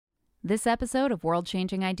This episode of World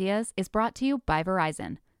Changing Ideas is brought to you by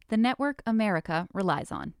Verizon, the network America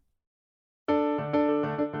relies on.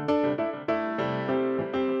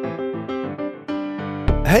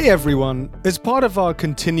 Hey everyone, as part of our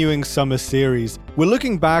continuing summer series, we're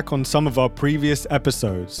looking back on some of our previous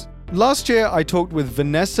episodes. Last year, I talked with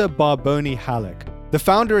Vanessa Barboni-Halleck, the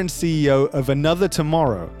founder and CEO of Another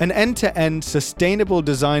Tomorrow, an end-to-end sustainable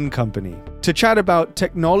design company, to chat about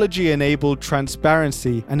technology-enabled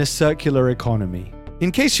transparency and a circular economy.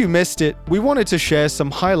 In case you missed it, we wanted to share some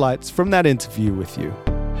highlights from that interview with you.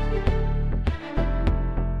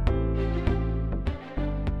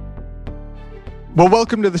 Well,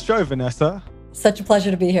 welcome to the show, Vanessa. Such a pleasure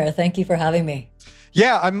to be here. Thank you for having me.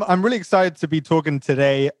 Yeah, I'm really excited to be talking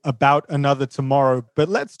today about Another Tomorrow, but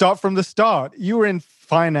let's start from the start. You were in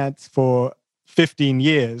finance for 15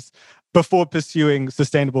 years before pursuing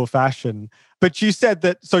sustainable fashion, but you said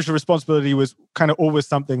that social responsibility was kind of always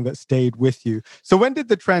something that stayed with you. So when did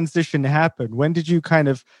the transition happen? When did you kind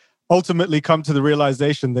of ultimately come to the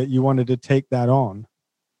realization that you wanted to take that on?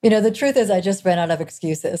 You know, the truth is I just ran out of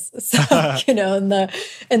excuses. So, in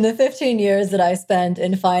the 15 years that I spent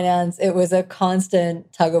in finance, it was a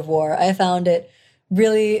constant tug of war. I found it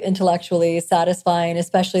really intellectually satisfying,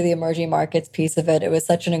 especially the emerging markets piece of it. It was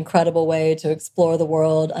such an incredible way to explore the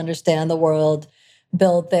world, understand the world,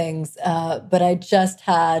 build things. But I just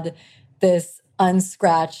had this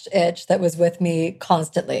unscratched itch that was with me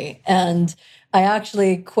constantly. And I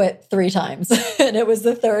actually quit 3 times, and it was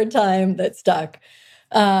the third time that stuck.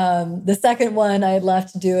 The second one, I had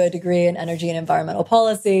left to do a degree in energy and environmental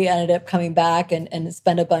policy. I ended up coming back and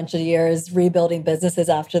spent a bunch of years rebuilding businesses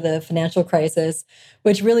after the financial crisis,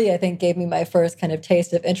 which really, I think, gave me my first kind of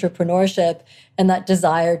taste of entrepreneurship and that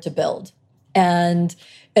desire to build. And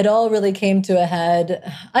it all really came to a head,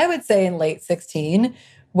 I would say, in late 16,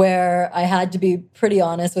 where I had to be pretty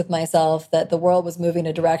honest with myself that the world was moving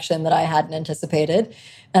a direction that I hadn't anticipated.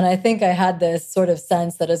 And I think I had this sort of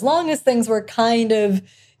sense that as long as things were kind of,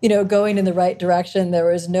 going in the right direction, there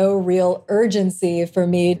was no real urgency for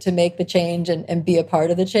me to make the change and be a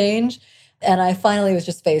part of the change. And I finally was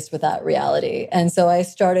just faced with that reality. And so I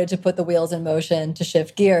started to put the wheels in motion to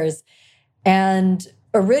shift gears. And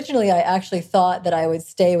originally, I actually thought that I would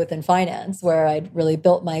stay within finance, where I'd really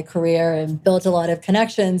built my career and built a lot of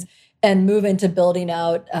connections, and move into building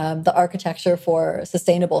out the architecture for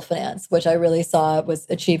sustainable finance, which I really saw was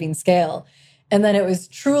achieving scale. And then it was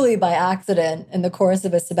truly by accident in the course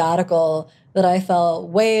of a sabbatical that I fell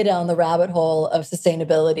way down the rabbit hole of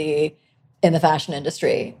sustainability in the fashion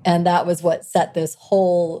industry. And that was what set this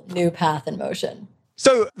whole new path in motion.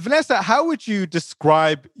 So, Vanessa, how would you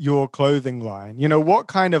describe your clothing line? What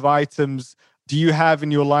kind of items do you have in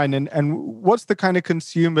your line, and what's the kind of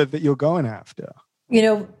consumer that you're going after?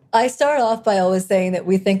 I start off by always saying that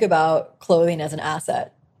we think about clothing as an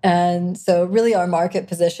asset. And so really our market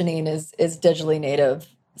positioning is digitally native,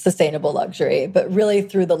 sustainable luxury, but really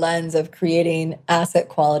through the lens of creating asset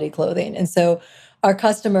quality clothing. And so our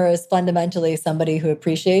customer is fundamentally somebody who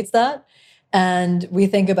appreciates that. And we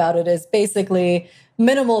think about it as basically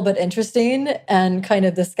minimal but interesting and kind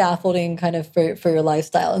of the scaffolding kind of for your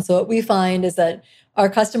lifestyle. And so what we find is that our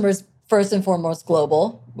customers, first and foremost,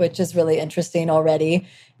 global, which is really interesting already,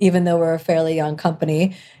 even though we're a fairly young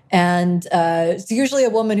company. And it's usually a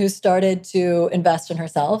woman who started to invest in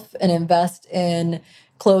herself and invest in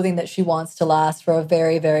clothing that she wants to last for a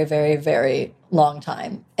very, very, very, very long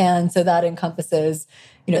time. And so that encompasses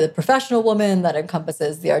the professional woman, that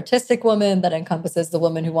encompasses the artistic woman, that encompasses the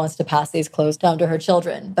woman who wants to pass these clothes down to her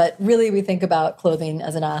children. But really, we think about clothing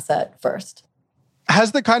as an asset first.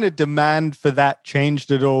 Has the kind of demand for that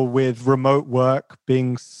changed at all with remote work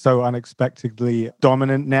being so unexpectedly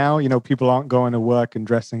dominant now? People aren't going to work and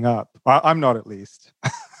dressing up. I'm not, at least.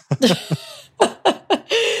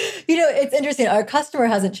 It's interesting. Our customer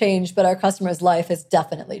hasn't changed, but our customer's life has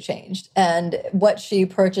definitely changed. And what she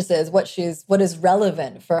purchases, what is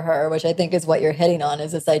relevant for her, which I think is what you're hitting on,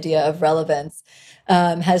 is this idea of relevance,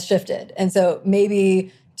 has shifted. And so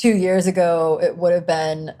maybe 2 years ago, it would have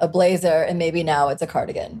been a blazer, and maybe now it's a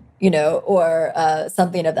cardigan, or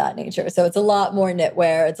something of that nature. So it's a lot more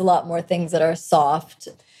knitwear. It's a lot more things that are soft.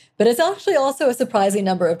 But it's actually also a surprising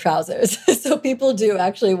number of trousers. So people do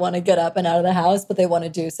actually want to get up and out of the house, but they want to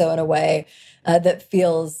do so in a way that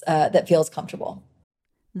feels comfortable.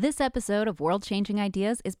 This episode of World Changing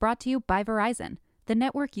Ideas is brought to you by Verizon, the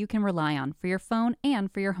network you can rely on for your phone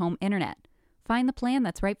and for your home internet. Find the plan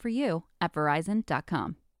that's right for you at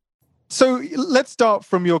Verizon.com. So let's start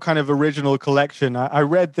from your kind of original collection. I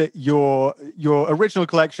read that your original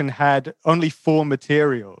collection had only 4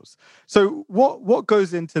 materials. So what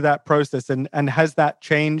goes into that process, and has that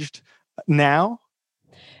changed now?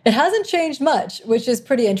 It hasn't changed much, which is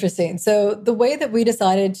pretty interesting. So the way that we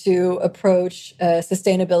decided to approach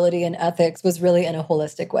sustainability and ethics was really in a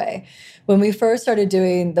holistic way. When we first started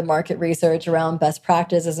doing the market research around best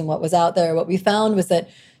practices and what was out there, what we found was that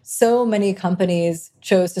so many companies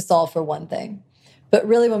chose to solve for one thing. But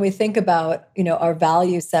really, when we think about, our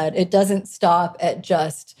value set, it doesn't stop at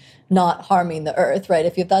just not harming the earth, right?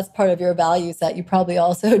 If that's part of your value set, you probably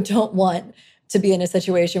also don't want to be in a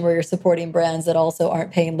situation where you're supporting brands that also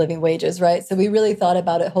aren't paying living wages, right? So we really thought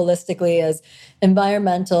about it holistically as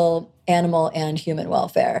environmental, animal, and human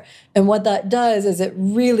welfare. And what that does is it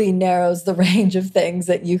really narrows the range of things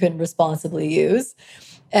that you can responsibly use.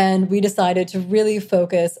 And we decided to really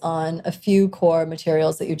focus on a few core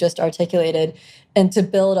materials that you just articulated and to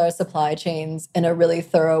build our supply chains in a really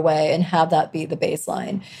thorough way and have that be the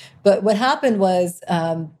baseline. But what happened was,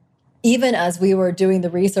 even as we were doing the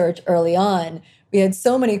research early on, we had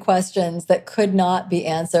so many questions that could not be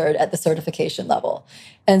answered at the certification level.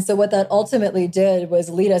 And so what that ultimately did was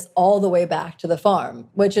lead us all the way back to the farm,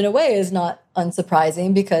 which in a way is not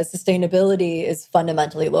unsurprising because sustainability is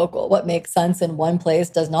fundamentally local. What makes sense in one place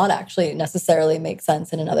does not actually necessarily make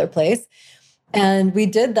sense in another place. And we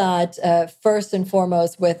did that first and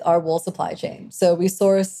foremost with our wool supply chain. So we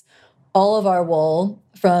source all of our wool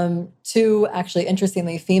from two, actually,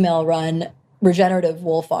 interestingly, female-run regenerative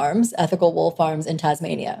wool farms, ethical wool farms in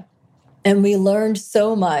Tasmania. And we learned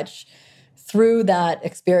so much through that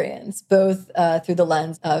experience, both through the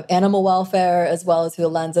lens of animal welfare, as well as through the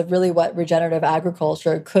lens of really what regenerative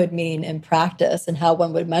agriculture could mean in practice and how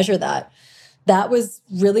one would measure that. That was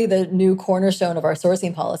really the new cornerstone of our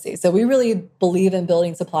sourcing policy. So we really believe in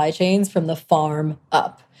building supply chains from the farm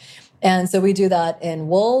up. And so we do that in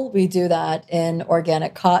wool, we do that in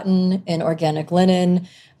organic cotton, in organic linen,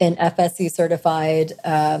 in FSC certified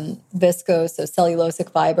viscose, so cellulosic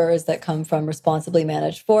fibers that come from responsibly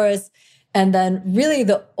managed forests. And then really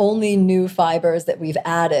the only new fibers that we've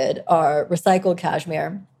added are recycled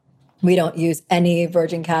cashmere. We don't use any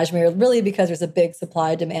virgin cashmere, really because there's a big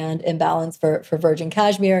supply-demand imbalance for virgin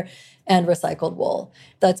cashmere and recycled wool.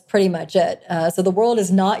 That's pretty much it. So the world is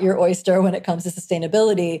not your oyster when it comes to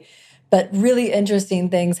sustainability. But really interesting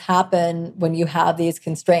things happen when you have these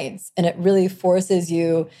constraints, and it really forces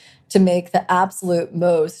you to make the absolute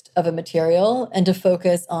most of a material and to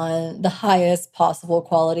focus on the highest possible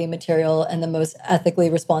quality material and the most ethically,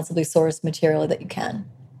 responsibly sourced material that you can.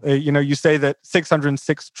 You say that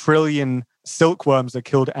 606 trillion silkworms are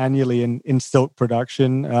killed annually in silk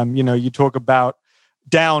production. You talk about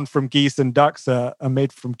down from geese and ducks are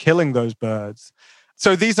made from killing those birds.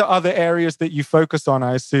 So these are other areas that you focus on,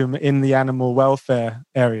 I assume, in the animal welfare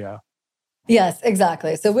area. Yes,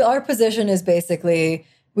 exactly. So our position is basically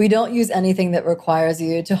we don't use anything that requires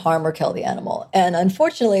you to harm or kill the animal. And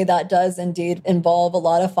unfortunately, that does indeed involve a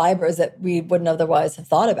lot of fibers that we wouldn't otherwise have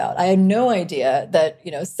thought about. I had no idea that,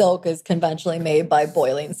 silk is conventionally made by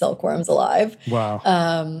boiling silkworms alive.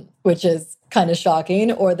 Wow. Which is kind of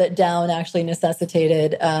shocking, or that down actually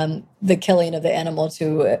necessitated the killing of the animal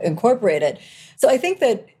to incorporate it. So I think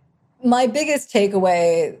that my biggest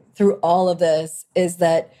takeaway through all of this is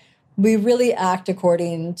that we really act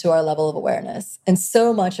according to our level of awareness. And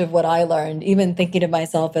so much of what I learned, even thinking of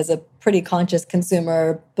myself as a pretty conscious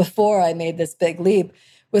consumer before I made this big leap,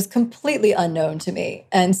 was completely unknown to me.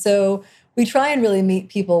 And so we try and really meet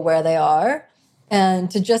people where they are and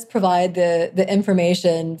to just provide the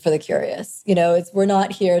information for the curious. We're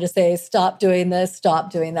not here to say, stop doing this,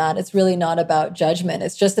 stop doing that. It's really not about judgment.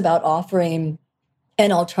 It's just about offering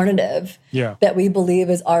an alternative that we believe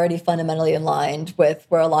is already fundamentally aligned with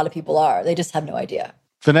where a lot of people are. They just have no idea.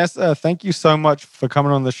 Vanessa, thank you so much for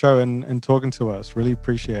coming on the show and talking to us. Really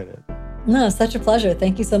appreciate it. No, such a pleasure.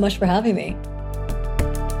 Thank you so much for having me.